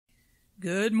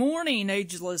Good morning,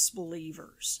 ageless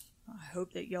believers. I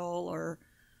hope that y'all are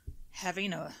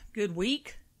having a good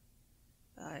week.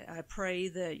 I pray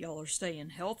that y'all are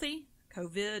staying healthy.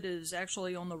 COVID is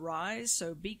actually on the rise,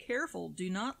 so be careful.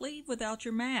 Do not leave without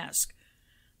your mask.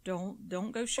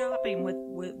 Don't go shopping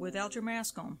without your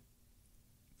mask on.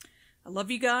 I love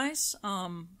you guys.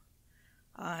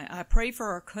 I pray for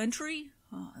our country.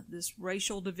 This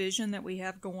racial division that we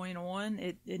have going on,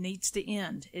 it needs to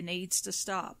end. It needs to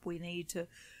stop. We need to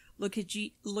look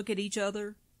at each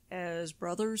other as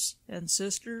brothers and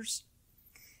sisters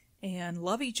and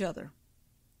love each other.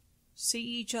 See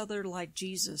each other like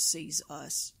Jesus sees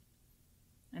us.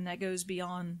 And that goes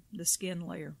beyond the skin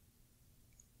layer.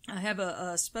 I have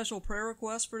a special prayer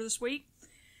request for this week.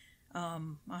 I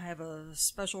have a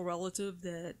special relative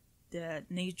that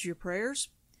needs your prayers.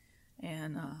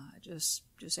 And I just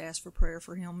ask for prayer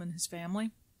for him and his family.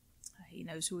 He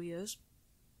knows who he is.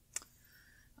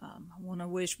 I want to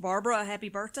wish Barbara a happy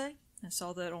birthday. I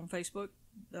saw that on Facebook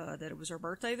that it was her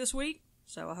birthday this week.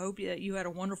 So I hope that you had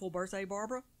a wonderful birthday,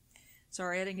 Barbara.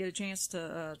 Sorry I didn't get a chance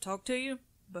to talk to you,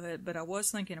 but I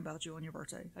was thinking about you on your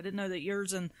birthday. I didn't know that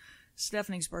yours and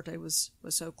Stephanie's birthday was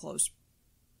so close.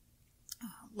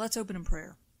 Let's open in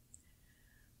prayer.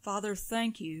 Father,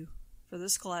 thank you for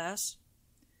this class.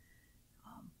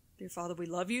 Dear Father, we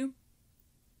love you.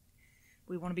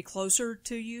 We want to be closer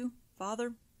to you,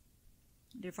 Father.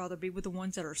 Dear Father, be with the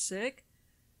ones that are sick,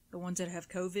 the ones that have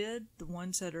COVID, the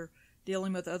ones that are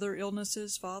dealing with other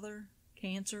illnesses, Father,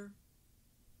 cancer.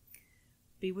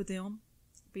 Be with them.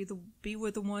 Be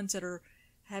with the ones that are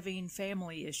having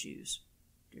family issues,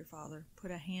 dear Father. Put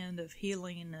a hand of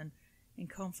healing and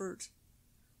comfort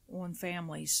on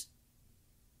families.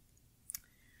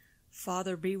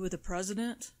 Father, be with the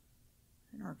president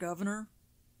and our governor,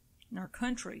 and our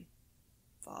country,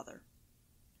 Father.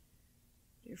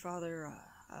 Dear Father,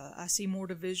 I see more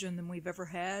division than we've ever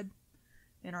had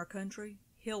in our country.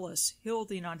 Heal us. Heal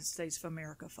the United States of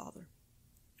America, Father.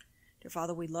 Dear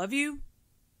Father, we love you,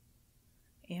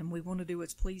 and we want to do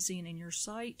what's pleasing in your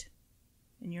sight.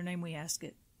 In your name we ask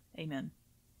it. Amen.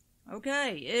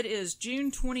 Okay, it is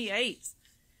June 28th.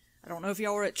 I don't know if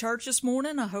y'all were at church this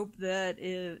morning. I hope that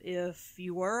if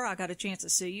you were, I got a chance to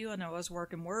see you. I know I was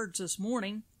working words this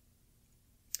morning.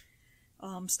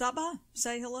 Stop by,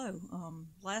 say hello.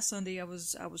 Last Sunday I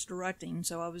was directing,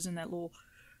 so I was in that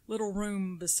little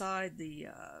room beside the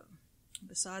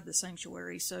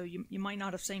sanctuary. So you might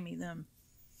not have seen me then.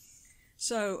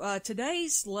 So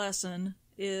today's lesson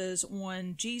is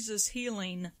on Jesus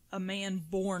healing a man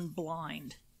born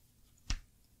blind.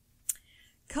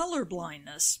 Color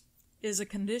blindness is a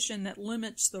condition that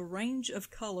limits the range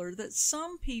of color that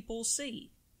some people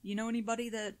see. You know anybody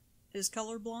that is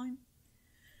colorblind?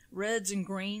 Reds and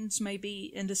greens may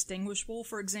be indistinguishable,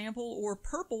 for example, or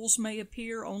purples may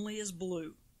appear only as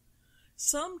blue.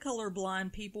 Some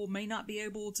colorblind people may not be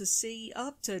able to see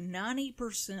up to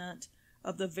 90%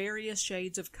 of the various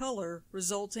shades of color,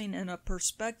 resulting in a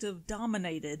perspective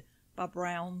dominated by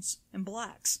browns and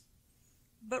blacks.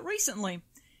 But recently,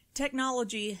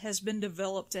 technology has been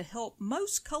developed to help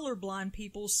most colorblind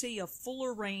people see a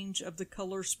fuller range of the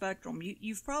color spectrum.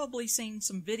 You've probably seen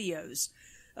some videos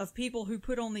of people who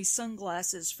put on these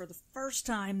sunglasses for the first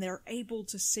time. They're able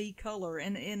to see color,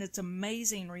 and it's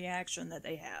amazing reaction that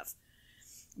they have.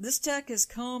 This tech has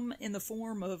come in the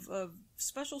form of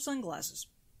special sunglasses.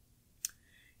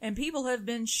 And people have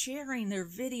been sharing their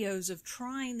videos of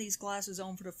trying these glasses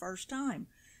on for the first time.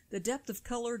 The depth of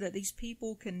color that these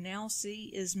people can now see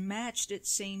is matched, it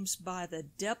seems, by the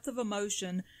depth of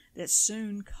emotion that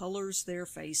soon colors their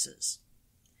faces.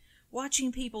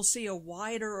 Watching people see a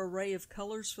wider array of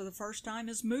colors for the first time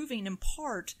is moving, in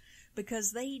part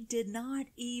because they did not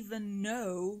even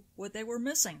know what they were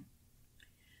missing.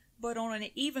 But on an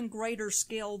even greater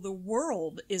scale, the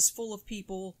world is full of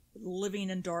people living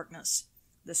in darkness,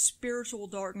 the spiritual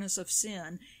darkness of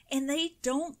sin, and they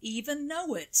don't even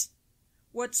know it.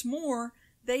 What's more,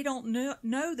 they don't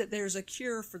know that there's a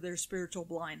cure for their spiritual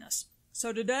blindness.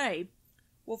 So today,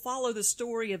 we'll follow the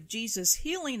story of Jesus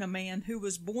healing a man who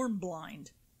was born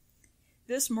blind.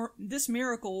 This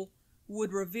miracle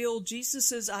would reveal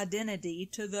Jesus' identity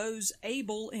to those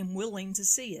able and willing to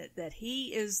see it, that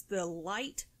he is the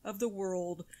light of the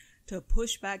world to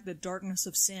push back the darkness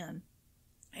of sin.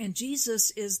 And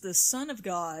Jesus is the Son of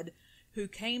God who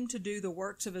came to do the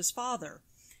works of his Father.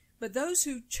 But those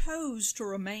who chose to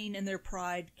remain in their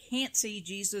pride can't see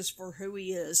Jesus for who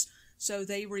he is, so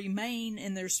they remain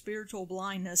in their spiritual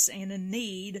blindness and in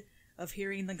need of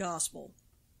hearing the gospel.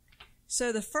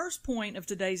 So the first point of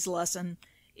today's lesson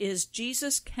is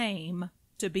Jesus came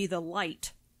to be the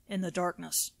light in the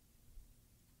darkness.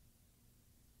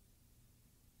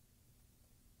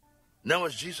 Now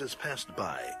as Jesus passed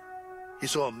by, he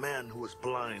saw a man who was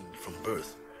blind from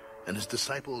birth, and his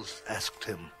disciples asked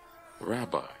him,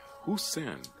 Rabbi, who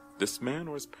sinned, this man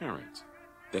or his parents,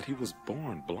 that he was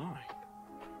born blind?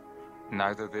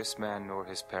 Neither this man nor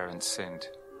his parents sinned,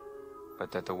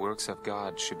 but that the works of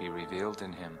God should be revealed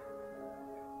in him.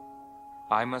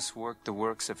 I must work the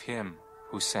works of him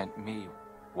who sent me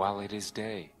while it is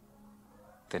day.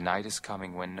 The night is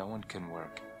coming when no one can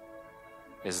work.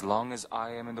 As long as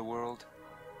I am in the world,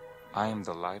 I am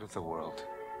the light of the world.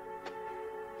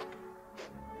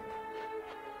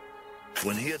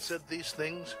 When he had said these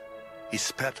things, he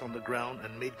spat on the ground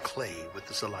and made clay with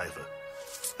the saliva.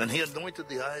 And he anointed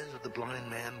the eyes of the blind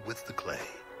man with the clay.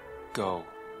 Go,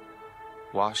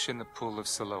 wash in the pool of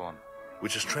Siloam,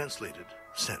 which is translated,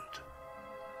 sent.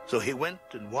 So he went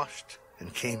and washed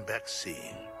and came back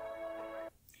seeing.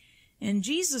 In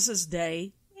Jesus'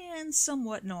 day, and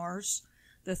somewhat in ours,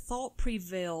 the thought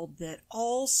prevailed that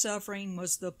all suffering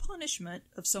was the punishment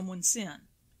of someone's sin.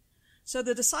 So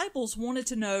the disciples wanted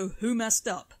to know who messed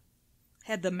up.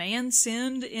 Had the man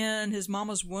sinned in his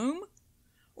mama's womb?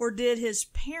 Or did his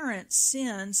parents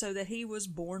sin so that he was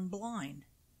born blind?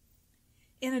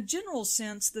 In a general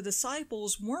sense, the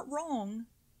disciples weren't wrong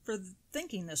for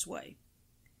thinking this way.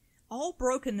 All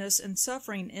brokenness and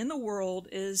suffering in the world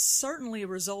is certainly a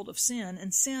result of sin,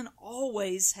 and sin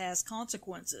always has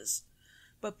consequences.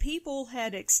 But people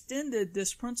had extended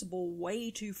this principle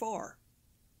way too far.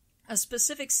 A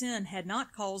specific sin had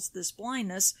not caused this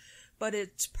blindness, but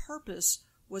its purpose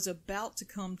was about to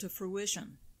come to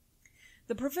fruition.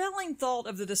 The prevailing thought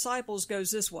of the disciples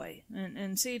goes this way,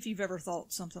 and see if you've ever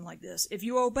thought something like this. If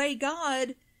you obey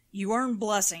God, you earn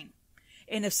blessing.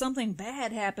 And if something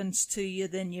bad happens to you,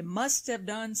 then you must have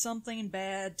done something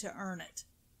bad to earn it.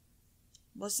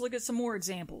 Let's look at some more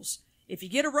examples. If you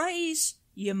get a raise,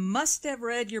 you must have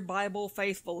read your Bible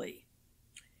faithfully.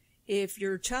 If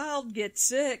your child gets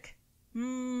sick,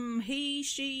 he,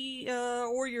 she,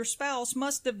 or your spouse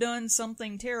must have done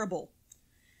something terrible.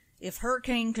 If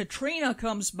Hurricane Katrina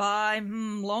comes by,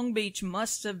 Long Beach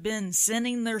must have been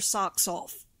sending their socks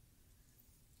off.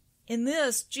 In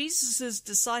this, Jesus'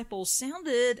 disciples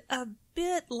sounded a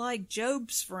bit like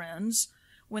Job's friends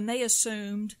when they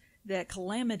assumed that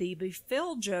calamity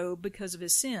befell Job because of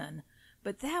his sin.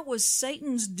 But that was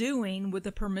Satan's doing with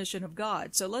the permission of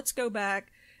God. So let's go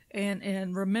back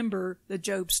and remember the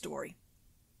Job story.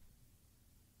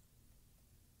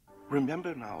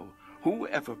 Remember now, who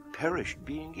ever perished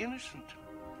being innocent?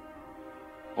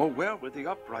 Or where were the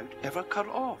upright ever cut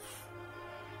off?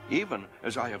 Even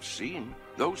as I have seen,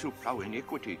 those who plow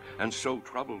iniquity and sow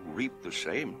trouble reap the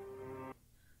same.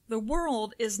 The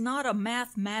world is not a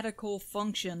mathematical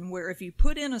function where if you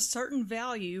put in a certain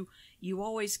value, you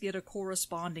always get a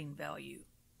corresponding value.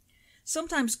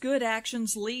 Sometimes good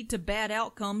actions lead to bad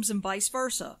outcomes and vice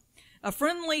versa. A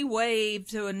friendly wave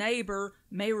to a neighbor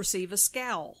may receive a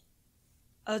scowl.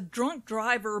 A drunk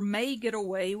driver may get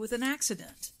away with an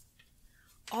accident.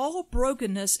 All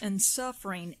brokenness and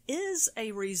suffering is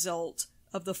a result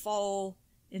of the fall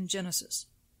in Genesis.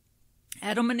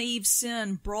 Adam and Eve's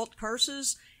sin brought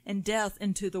curses and death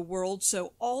into the world,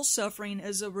 so all suffering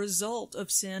is a result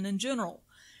of sin in general.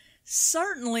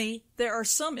 Certainly, there are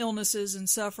some illnesses and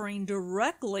suffering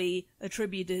directly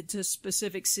attributed to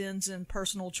specific sins and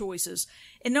personal choices.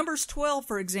 In Numbers 12,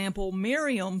 for example,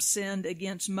 Miriam sinned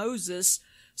against Moses,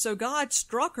 so God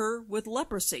struck her with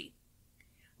leprosy.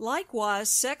 Likewise,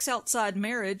 sex outside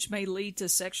marriage may lead to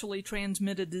sexually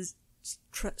transmitted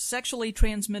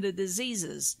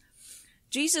diseases.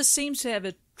 Jesus seems to have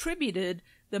attributed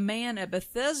the man at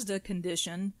Bethesda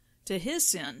condition to his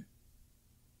sin.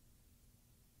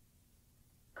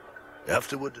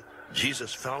 Afterward,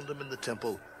 Jesus found him in the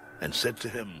temple and said to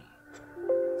him,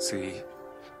 See,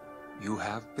 you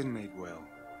have been made well.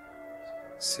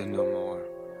 Sin no more,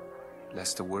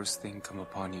 lest the worst thing come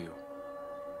upon you.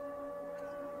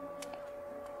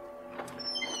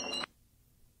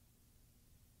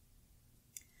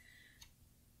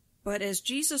 But as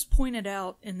Jesus pointed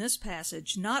out in this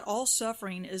passage, not all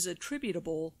suffering is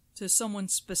attributable to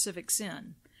someone's specific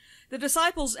sin. The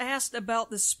disciples asked about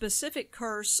the specific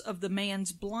curse of the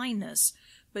man's blindness,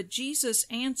 but Jesus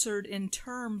answered in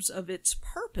terms of its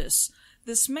purpose.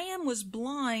 This man was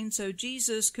blind so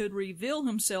Jesus could reveal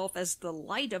himself as the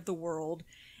light of the world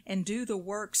and do the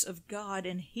works of God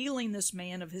in healing this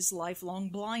man of his lifelong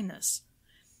blindness.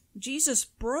 Jesus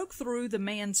broke through the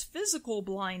man's physical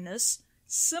blindness.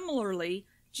 Similarly,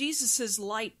 Jesus'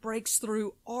 light breaks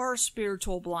through our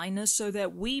spiritual blindness so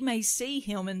that we may see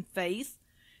him in faith,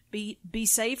 be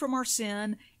saved from our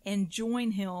sin, and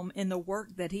join him in the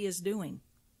work that he is doing.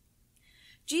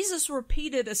 Jesus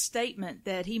repeated a statement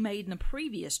that he made in a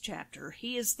previous chapter.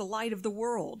 He is the light of the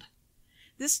world.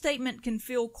 This statement can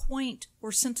feel quaint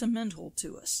or sentimental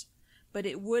to us, but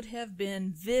it would have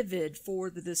been vivid for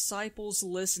the disciples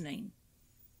listening.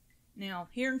 Now,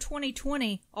 here in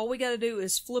 2020, all we got to do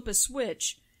is flip a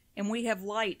switch, and we have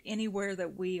light anywhere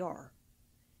that we are.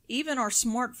 Even our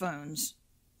smartphones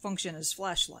function as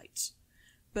flashlights.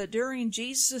 But during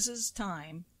Jesus'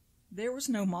 time, there was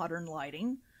no modern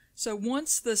lighting, so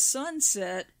once the sun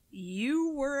set,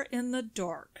 you were in the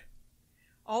dark.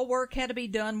 All work had to be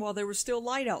done while there was still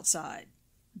light outside.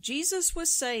 Jesus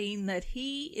was saying that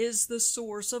he is the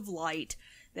source of light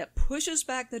that pushes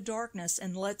back the darkness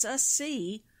and lets us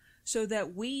see so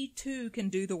that we too can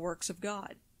do the works of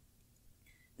God.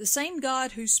 The same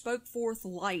God who spoke forth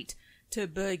light to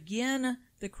begin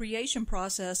the creation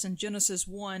process in Genesis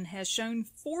 1 has shown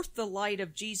forth the light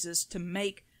of Jesus to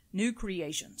make new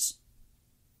creations.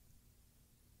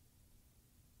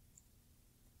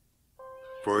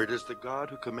 For it is the God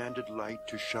who commanded light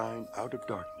to shine out of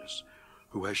darkness,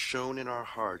 who has shone in our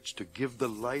hearts to give the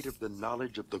light of the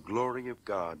knowledge of the glory of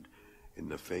God in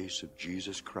the face of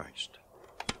Jesus Christ.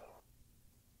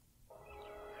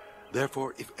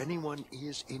 Therefore, if anyone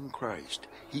is in Christ,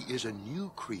 he is a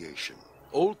new creation.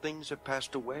 Old things have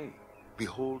passed away.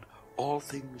 Behold, all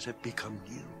things have become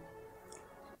new.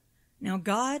 Now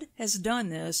God has done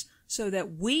this so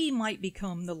that we might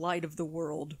become the light of the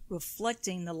world,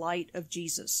 reflecting the light of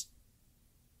Jesus.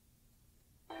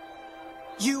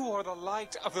 You are the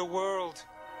light of the world.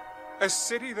 A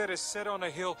city that is set on a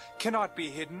hill cannot be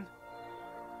hidden.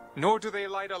 Nor do they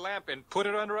light a lamp and put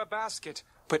it under a basket,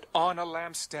 but on a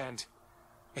lampstand,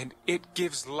 and it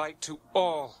gives light to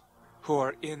all who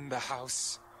are in the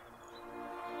house.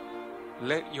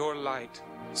 Let your light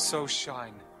so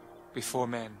shine before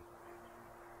men,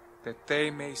 that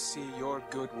they may see your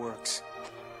good works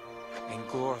and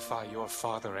glorify your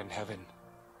Father in heaven.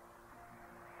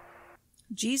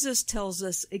 Jesus tells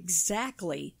us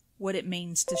exactly what it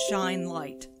means to shine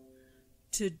light,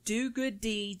 to do good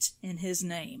deeds in his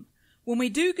name. When we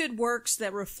do good works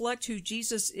that reflect who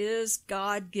Jesus is,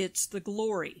 God gets the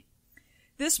glory.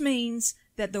 This means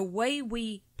that the way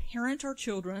we parent our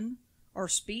children, our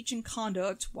speech and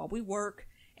conduct while we work,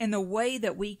 and the way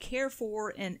that we care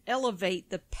for and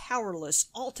elevate the powerless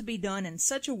ought to be done in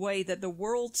such a way that the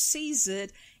world sees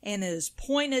it and is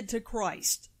pointed to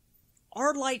Christ.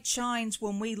 Our light shines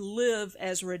when we live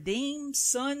as redeemed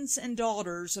sons and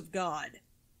daughters of God.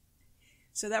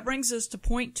 So that brings us to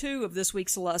point 2 of this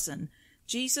week's lesson.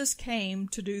 Jesus came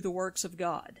to do the works of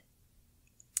God.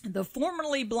 The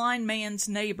formerly blind man's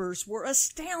neighbors were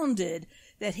astounded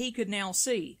that he could now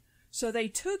see. So they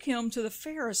took him to the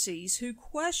Pharisees, who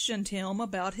questioned him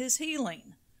about his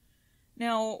healing.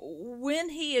 Now, when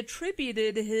he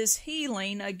attributed his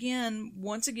healing,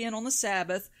 once again on the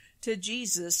Sabbath, to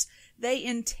Jesus, they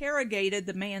interrogated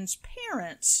the man's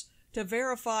parents to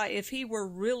verify if he were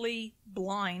really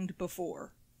blind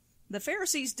before. The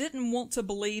Pharisees didn't want to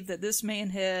believe that this man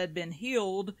had been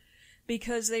healed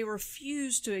because they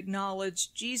refused to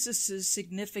acknowledge Jesus'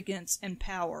 significance and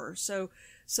power. So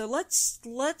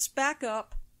let's back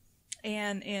up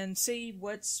and see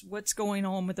what's going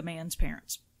on with the man's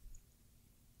parents.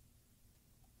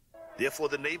 Therefore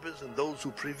the neighbors and those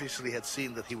who previously had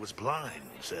seen that he was blind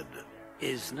said,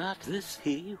 "Is not this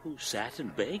he who sat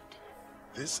and begged?"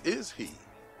 This is he.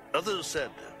 Others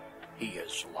said, He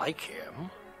is like him.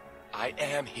 I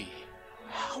am he.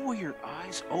 How were your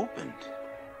eyes opened?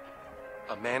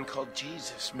 A man called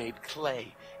Jesus made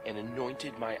clay and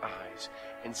anointed my eyes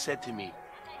and said to me,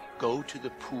 "Go to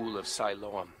the pool of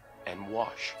Siloam and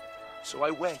wash." So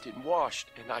I went and washed,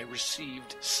 and I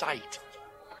received sight.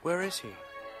 Where is he?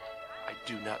 I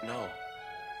do not know.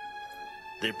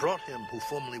 They brought him who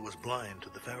formerly was blind to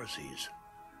the Pharisees.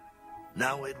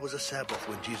 Now it was a Sabbath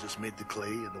when Jesus made the clay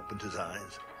and opened his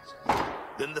eyes.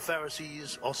 Then the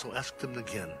Pharisees also asked him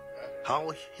again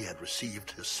how he had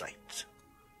received his sight.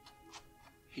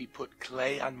 He put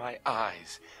clay on my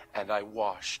eyes, and I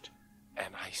washed,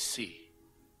 and I see.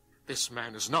 This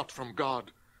man is not from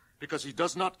God, because he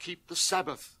does not keep the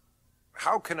Sabbath.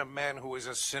 How can a man who is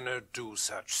a sinner do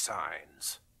such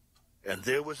signs? And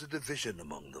there was a division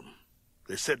among them.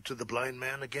 They said to the blind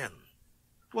man again,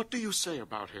 What do you say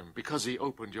about him, because he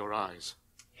opened your eyes?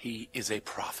 He is a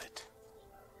prophet.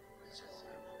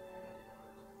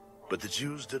 But the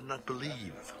Jews did not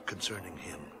believe concerning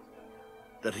him,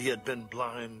 that he had been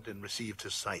blind and received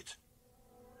his sight,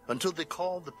 until they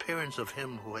called the parents of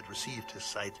him who had received his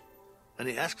sight, and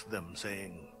he asked them,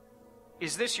 saying,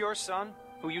 Is this your son,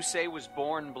 who you say was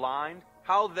born blind?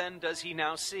 How then does he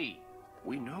now see?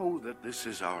 We know that this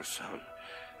is our son,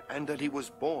 and that he was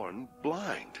born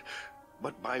blind.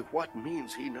 But by what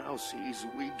means he now sees,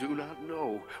 we do not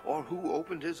know, or who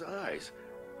opened his eyes.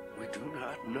 We do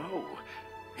not know.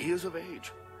 He is of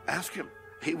age. Ask him.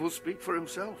 He will speak for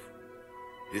himself.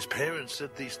 His parents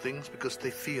said these things because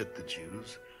they feared the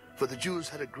Jews, for the Jews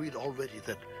had agreed already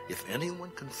that if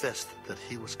anyone confessed that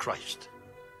he was Christ,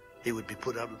 he would be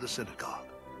put out of the synagogue.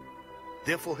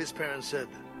 Therefore his parents said,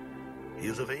 "He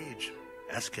is of age.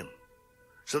 Ask him."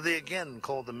 So they again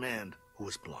called the man who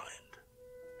was blind.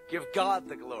 Give God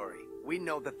the glory. We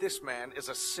know that this man is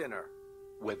a sinner.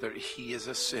 Whether he is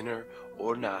a sinner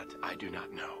or not, I do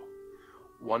not know.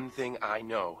 One thing I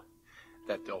know,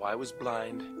 that though I was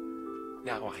blind,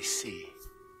 now I see.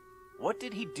 What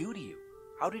did he do to you?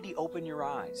 How did he open your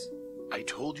eyes? I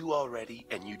told you already,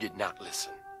 and you did not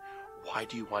listen. Why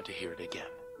do you want to hear it again?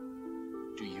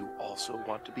 Do you also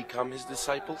want to become his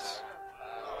disciples?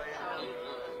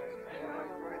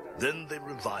 Then they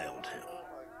reviled him.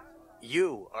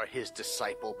 You are his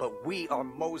disciple, but we are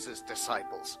Moses'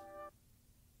 disciples.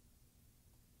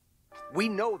 We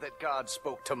know that God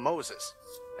spoke to Moses.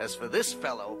 As for this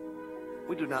fellow,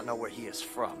 we do not know where he is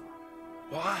from.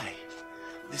 Why?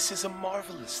 This is a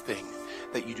marvelous thing,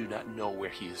 that you do not know where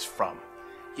he is from.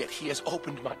 Yet he has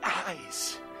opened my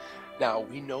eyes. Now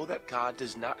we know that God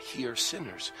does not hear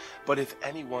sinners, but if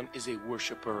anyone is a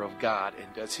worshiper of God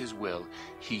and does his will,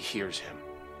 he hears him.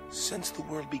 Since the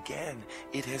world began,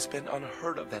 it has been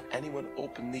unheard of that anyone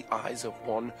opened the eyes of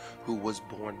one who was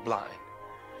born blind.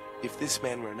 If this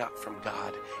man were not from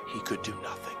God, he could do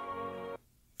nothing.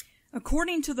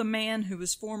 According to the man who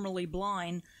was formerly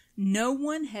blind, no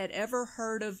one had ever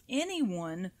heard of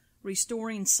anyone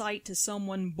restoring sight to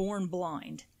someone born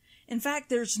blind. In fact,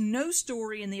 there's no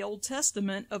story in the Old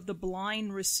Testament of the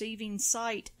blind receiving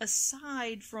sight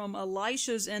aside from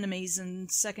Elisha's enemies in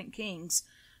 2 Kings,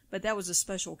 but that was a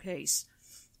special case.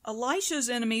 Elisha's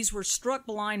enemies were struck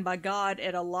blind by God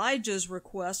at Elijah's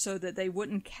request so that they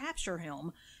wouldn't capture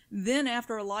him. Then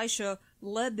after Elisha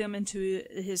led them into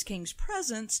his king's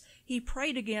presence, he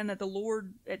prayed again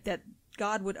that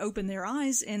God would open their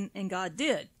eyes, and God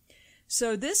did.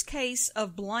 So this case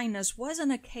of blindness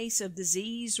wasn't a case of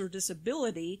disease or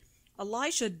disability.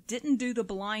 Elisha didn't do the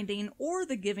blinding or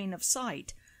the giving of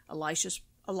sight.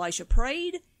 Elisha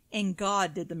prayed, and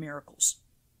God did the miracles.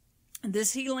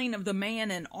 This healing of the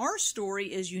man in our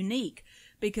story is unique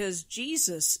because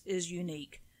Jesus is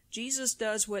unique. Jesus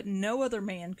does what no other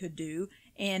man could do,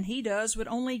 and he does what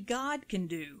only God can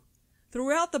do.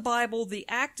 Throughout the Bible, the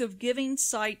act of giving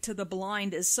sight to the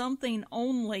blind is something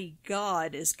only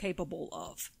God is capable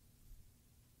of.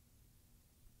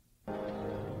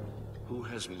 Who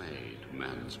has made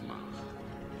man's mouth?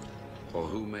 Or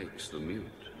who makes the mute,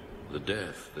 the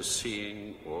deaf, the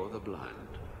seeing, or the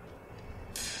blind?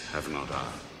 Have not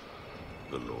I,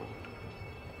 the Lord?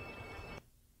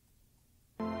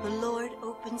 The Lord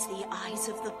opens the eyes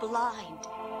of the blind.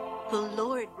 The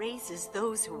Lord raises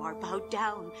those who are bowed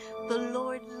down. The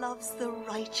Lord loves the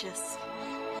righteous.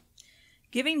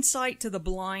 Giving sight to the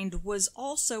blind was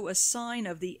also a sign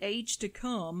of the age to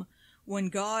come when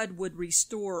God would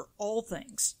restore all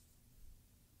things.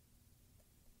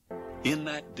 In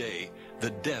that day, the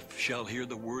deaf shall hear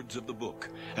the words of the book,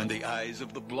 and the eyes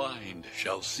of the blind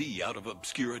shall see out of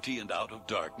obscurity and out of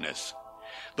darkness.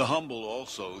 The humble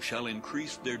also shall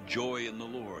increase their joy in the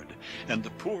Lord, and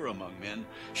the poor among men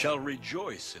shall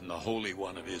rejoice in the Holy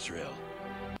One of Israel.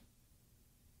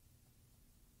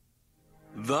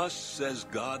 Thus says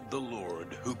God the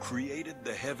Lord, who created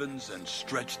the heavens and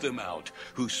stretched them out,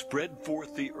 who spread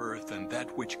forth the earth and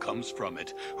that which comes from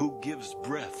it, who gives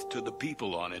breath to the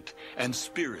people on it, and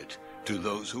spirit to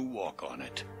those who walk on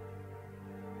it.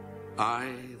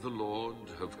 I, the Lord,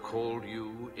 have called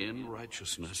you in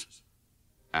righteousness,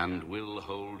 and will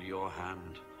hold your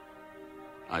hand.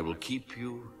 I will keep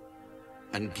you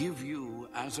and give you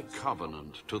as a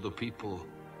covenant to the people,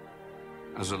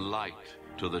 as a light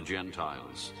to the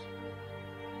Gentiles,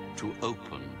 to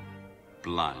open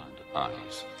blind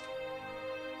eyes,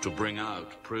 to bring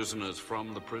out prisoners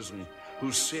from the prison,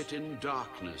 who sit in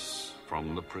darkness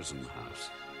from the prison house.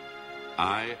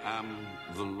 I am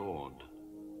the Lord,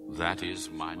 that is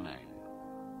my name.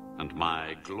 And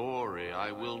my glory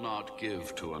I will not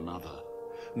give to another,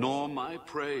 nor my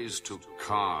praise to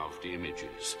carved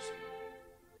images.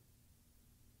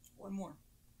 One more.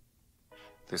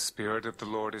 The Spirit of the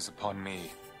Lord is upon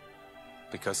me,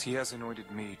 because he has anointed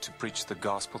me to preach the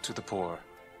gospel to the poor.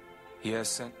 He has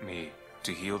sent me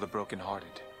to heal the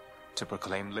brokenhearted, to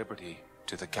proclaim liberty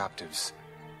to the captives,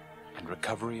 and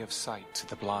recovery of sight to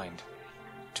the blind,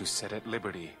 to set at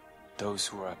liberty those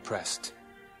who are oppressed,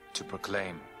 to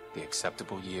proclaim the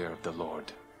acceptable year of the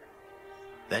Lord.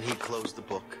 Then he closed the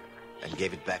book and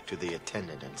gave it back to the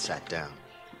attendant and sat down.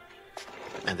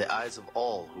 And the eyes of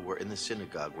all who were in the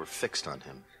synagogue were fixed on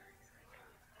him.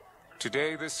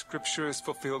 Today this scripture is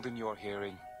fulfilled in your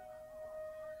hearing.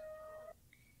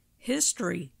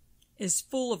 History is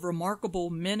full of remarkable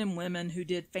men and women who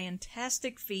did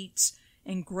fantastic feats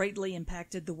and greatly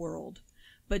impacted the world.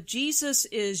 But Jesus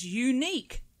is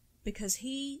unique because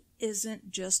he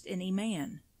isn't just any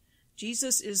man.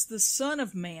 Jesus is the Son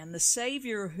of Man, the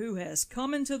Savior who has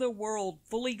come into the world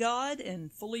fully God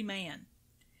and fully man.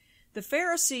 The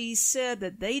Pharisees said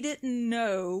that they didn't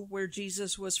know where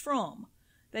Jesus was from.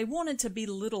 They wanted to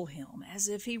belittle him as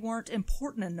if he weren't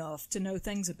important enough to know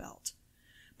things about.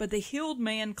 But the healed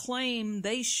man claimed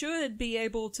they should be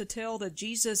able to tell that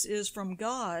Jesus is from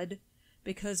God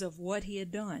because of what he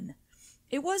had done.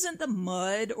 It wasn't the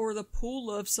mud or the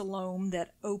pool of Siloam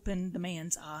that opened the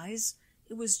man's eyes.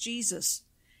 It was Jesus.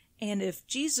 And if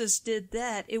Jesus did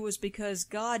that, it was because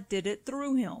God did it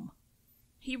through him.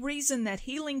 He reasoned that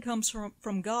healing comes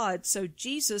from God, so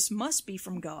Jesus must be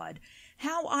from God.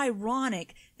 How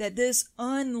ironic that this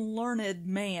unlearned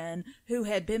man who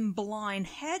had been blind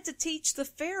had to teach the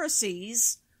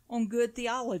Pharisees on good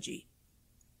theology.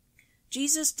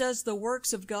 Jesus does the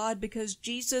works of God because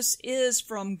Jesus is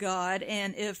from God,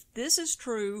 and if this is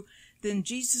true, then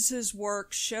Jesus'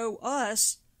 works show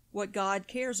us what God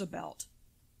cares about.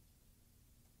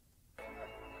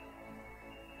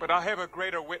 But I have a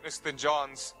greater witness than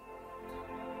John's.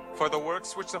 For the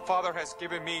works which the Father has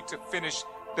given me to finish,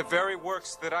 the very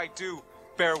works that I do,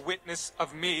 bear witness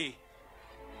of me,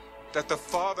 that the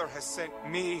Father has sent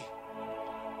me.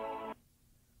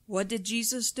 What did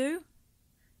Jesus do?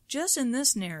 Just in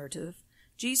this narrative,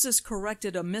 Jesus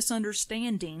corrected a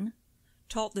misunderstanding,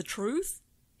 taught the truth,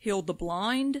 healed the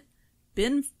blind,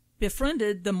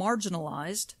 befriended the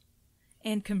marginalized,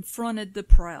 and confronted the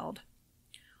proud.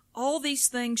 All these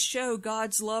things show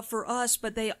God's love for us,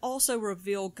 but they also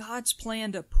reveal God's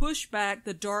plan to push back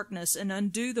the darkness and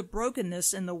undo the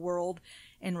brokenness in the world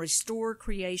and restore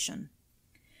creation.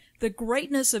 The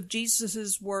greatness of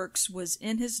Jesus' works was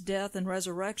in his death and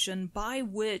resurrection, by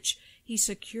which he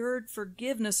secured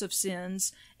forgiveness of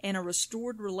sins and a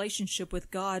restored relationship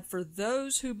with God for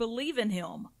those who believe in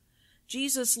him.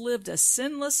 Jesus lived a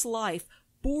sinless life,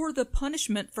 bore the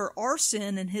punishment for our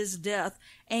sin in his death,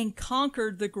 and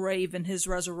conquered the grave in his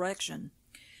resurrection.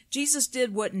 Jesus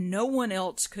did what no one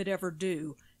else could ever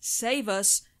do, save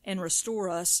us and restore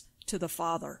us to the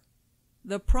Father.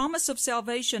 The promise of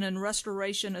salvation and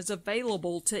restoration is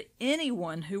available to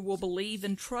anyone who will believe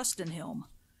and trust in him.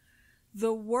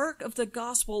 The work of the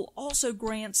gospel also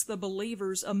grants the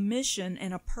believers a mission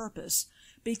and a purpose.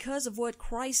 Because of what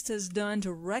Christ has done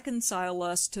to reconcile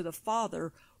us to the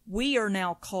Father, we are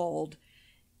now called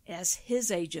as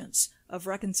his agents of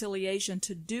reconciliation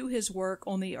to do his work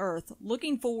on the earth,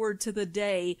 looking forward to the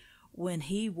day when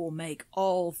he will make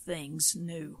all things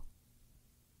new.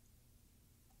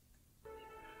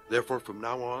 Therefore, from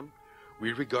now on,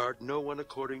 we regard no one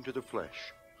according to the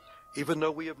flesh. Even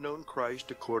though we have known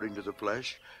Christ according to the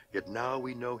flesh, yet now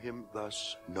we know him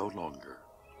thus no longer.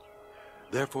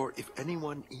 Therefore, if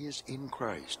anyone is in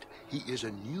Christ, he is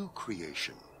a new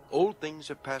creation. Old things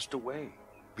have passed away.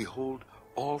 Behold,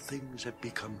 all things have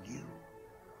become new.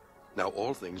 Now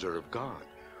all things are of God,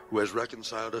 who has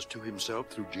reconciled us to himself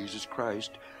through Jesus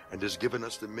Christ, and has given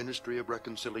us the ministry of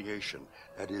reconciliation.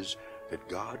 That is, that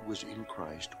God was in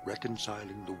Christ,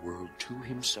 reconciling the world to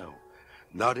himself,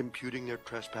 not imputing their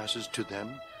trespasses to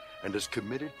them, and has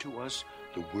committed to us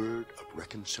the word of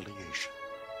reconciliation.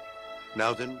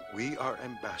 Now then, we are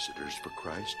ambassadors for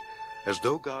Christ. As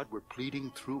though God were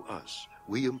pleading through us,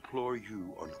 we implore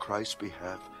you on Christ's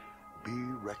behalf, be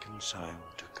reconciled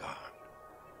to God.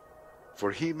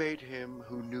 For he made him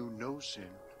who knew no sin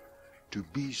to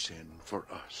be sin for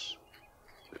us,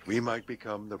 that we might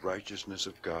become the righteousness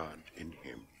of God in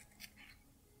him.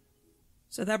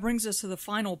 So that brings us to the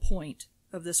final point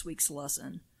of this week's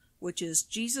lesson, which is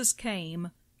Jesus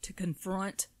came to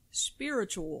confront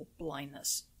spiritual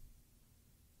blindness.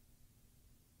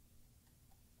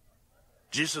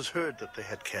 Jesus heard that they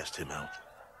had cast him out,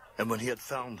 and when he had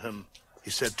found him, he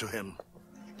said to him,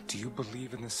 Do you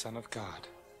believe in the Son of God?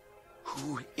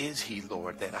 Who is he,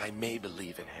 Lord, that I may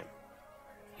believe in him?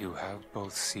 You have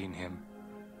both seen him,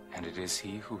 and it is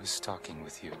he who is talking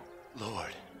with you.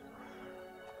 Lord,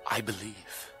 I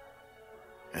believe.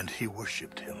 And he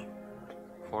worshipped him.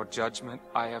 For judgment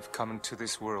I have come into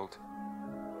this world,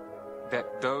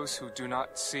 that those who do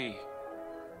not see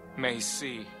may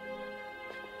see,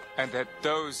 and that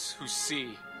those who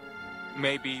see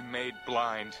may be made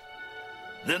blind.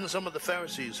 Then some of the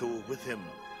Pharisees who were with him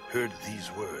heard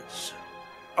these words.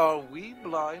 Are we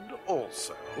blind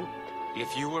also?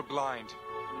 If you were blind,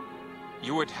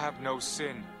 you would have no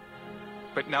sin.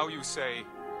 But now you say,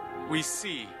 we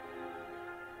see.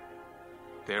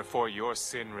 Therefore your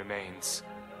sin remains.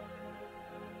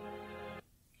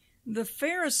 The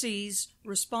Pharisees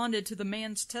responded to the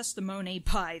man's testimony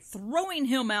by throwing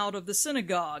him out of the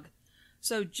synagogue.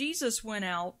 So Jesus went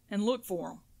out and looked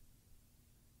for him.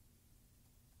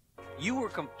 You were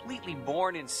completely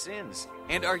born in sins,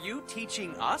 and are you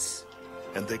teaching us?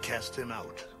 And they cast him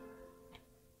out.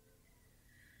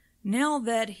 Now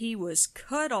that he was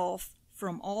cut off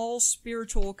from all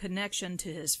spiritual connection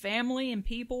to his family and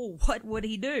people, what would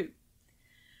he do?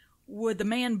 Would the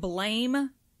man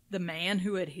blame the man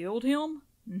who had healed him?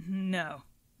 No.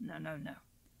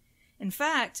 In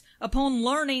fact, upon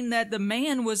learning that the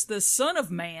man was the Son of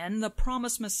Man, the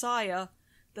promised Messiah,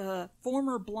 the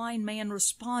former blind man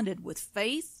responded with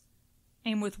faith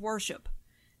and with worship.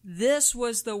 This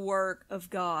was the work of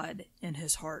God in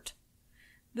his heart.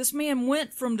 This man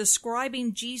went from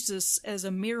describing Jesus as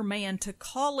a mere man to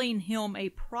calling him a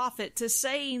prophet, to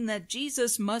saying that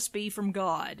Jesus must be from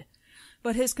God.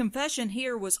 But his confession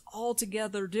here was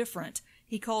altogether different.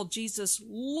 He called Jesus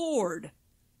Lord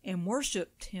and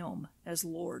worshipped him as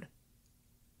Lord.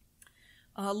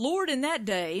 Lord in that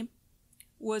day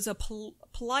was a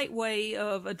polite way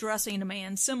of addressing a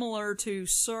man, similar to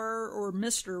Sir or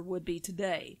Mr. would be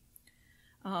today,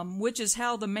 which is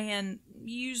how the man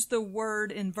used the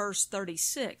word in verse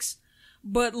 36.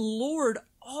 But Lord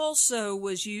also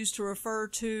was used to refer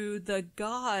to the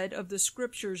God of the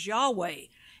Scriptures, Yahweh.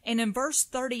 And in verse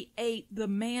 38, the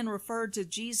man referred to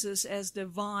Jesus as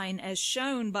divine, as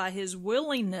shown by his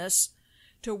willingness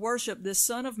to worship the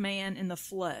Son of Man in the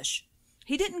flesh.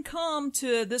 He didn't come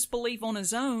to this belief on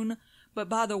his own, but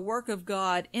by the work of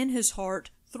God in his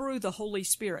heart through the Holy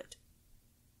Spirit.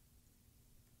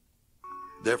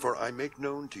 Therefore I make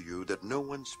known to you that no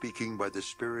one speaking by the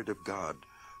Spirit of God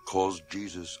calls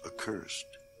Jesus accursed,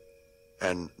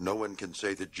 and no one can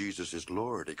say that Jesus is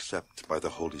Lord except by the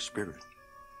Holy Spirit.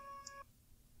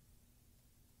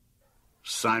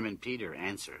 Simon Peter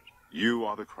answered, You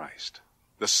are the Christ,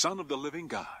 the Son of the living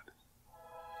God.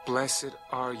 Blessed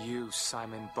are you,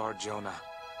 Simon Bar-Jonah,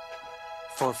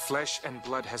 for flesh and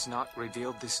blood has not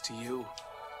revealed this to you,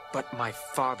 but my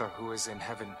Father who is in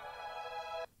heaven.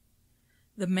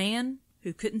 The man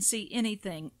who couldn't see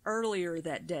anything earlier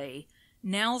that day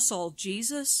now saw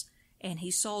Jesus, and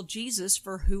he saw Jesus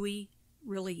for who he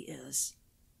really is.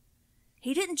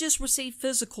 He didn't just receive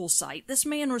physical sight. This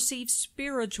man received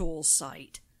spiritual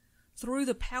sight. Through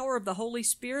the power of the Holy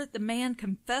Spirit, the man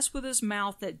confessed with his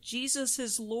mouth that Jesus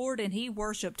is Lord, and he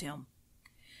worshipped him.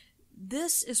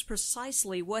 This is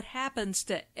precisely what happens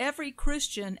to every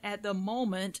Christian at the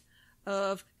moment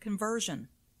of conversion.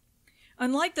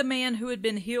 Unlike the man who had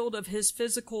been healed of his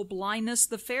physical blindness,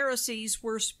 the Pharisees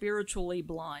were spiritually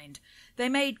blind. They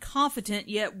made confident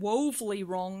yet woefully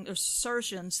wrong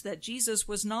assertions that Jesus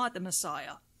was not the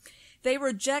Messiah. They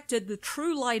rejected the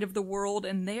true light of the world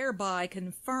and thereby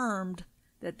confirmed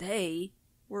that they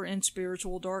were in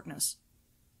spiritual darkness.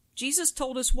 Jesus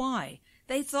told us why.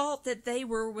 They thought that they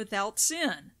were without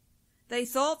sin. They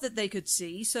thought that they could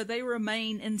see, so they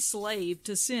remained enslaved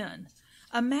to sin.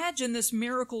 Imagine this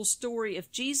miracle story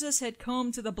if Jesus had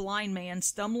come to the blind man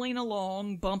stumbling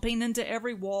along, bumping into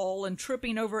every wall and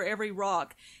tripping over every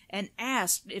rock, and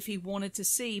asked if he wanted to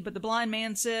see, but the blind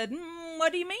man said,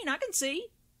 What do you mean? I can see.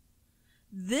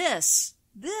 This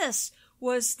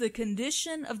was the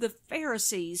condition of the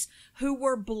Pharisees, who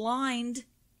were blind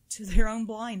to their own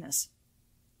blindness.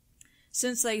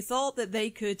 Since they thought that they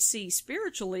could see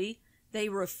spiritually, they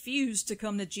refused to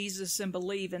come to Jesus and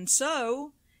believe, and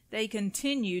so they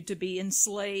continued to be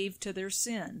enslaved to their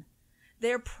sin.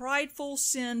 Their prideful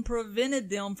sin prevented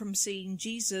them from seeing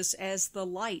Jesus as the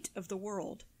light of the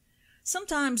world.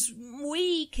 Sometimes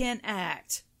we can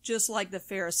act just like the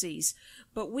Pharisees,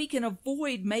 but we can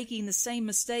avoid making the same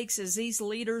mistakes as these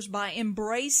leaders by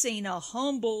embracing a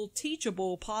humble,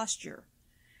 teachable posture.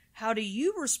 How do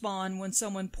you respond when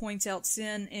someone points out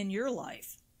sin in your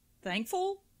life?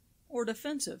 Thankful or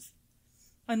defensive?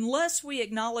 Unless we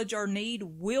acknowledge our need,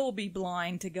 we'll be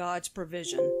blind to God's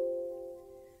provision.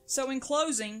 So in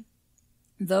closing,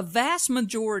 the vast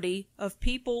majority of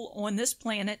people on this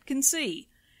planet can see,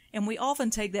 and we often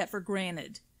take that for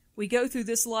granted. We go through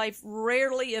this life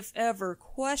rarely, if ever,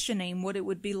 questioning what it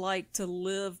would be like to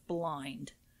live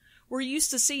blind. We're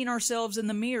used to seeing ourselves in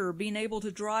the mirror, being able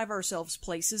to drive ourselves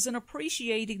places, and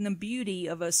appreciating the beauty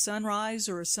of a sunrise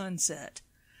or a sunset.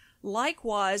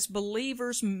 Likewise,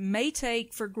 believers may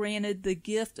take for granted the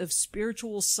gift of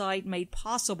spiritual sight made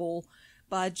possible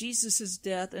by Jesus'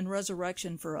 death and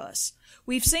resurrection for us.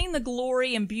 We've seen the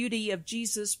glory and beauty of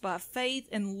Jesus by faith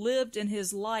and lived in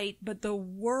his light, but the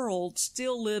world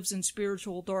still lives in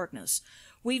spiritual darkness.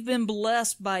 We've been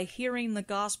blessed by hearing the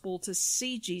gospel to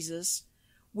see Jesus.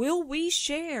 Will we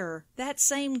share that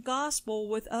same gospel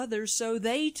with others so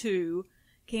they too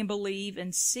can believe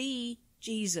and see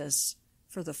Jesus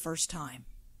for the first time?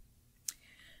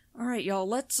 All right, y'all,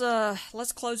 let's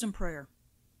close in prayer.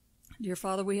 Dear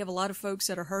Father, we have a lot of folks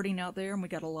that are hurting out there, and we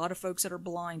got a lot of folks that are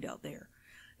blind out there.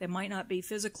 They might not be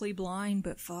physically blind,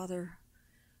 but Father,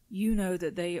 you know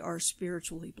that they are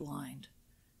spiritually blind.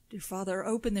 Dear Father,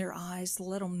 open their eyes to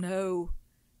let them know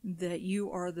that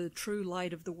you are the true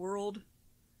light of the world,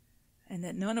 and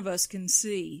that none of us can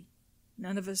see,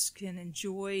 none of us can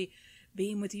enjoy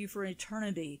being with you for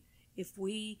eternity if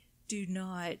we do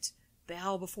not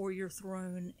bow before your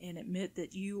throne and admit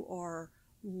that you are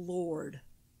Lord.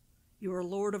 You are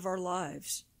Lord of our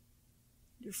lives.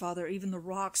 Dear Father, even the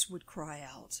rocks would cry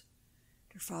out.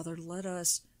 Dear Father, let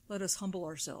us humble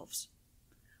ourselves.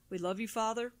 We love you,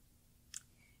 Father.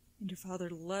 And dear Father,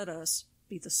 let us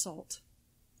be the salt.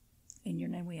 In your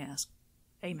name we ask.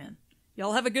 Amen.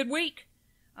 Y'all have a good week.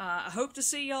 I hope to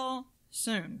see y'all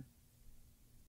soon.